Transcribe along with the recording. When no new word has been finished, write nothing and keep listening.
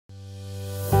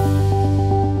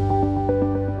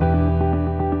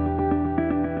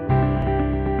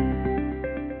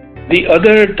The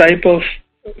other type of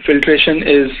filtration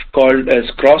is called as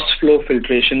crossflow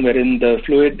filtration, wherein the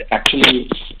fluid actually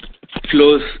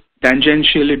flows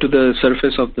tangentially to the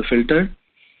surface of the filter.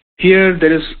 Here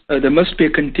there must be a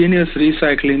continuous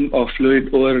recycling of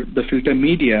fluid over the filter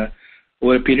media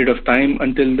over a period of time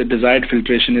until the desired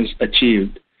filtration is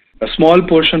achieved. A small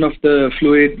portion of the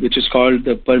fluid, which is called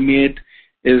the permeate,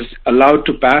 is allowed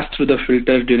to pass through the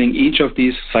filter during each of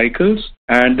these cycles,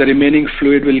 and the remaining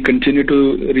fluid will continue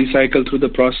to recycle through the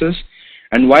process.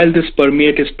 And while this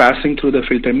permeate is passing through the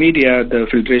filter media, the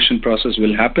filtration process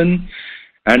will happen,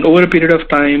 and over a period of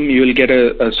time you will get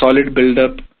a solid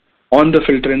buildup on the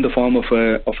filter in the form of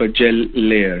a gel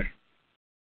layer.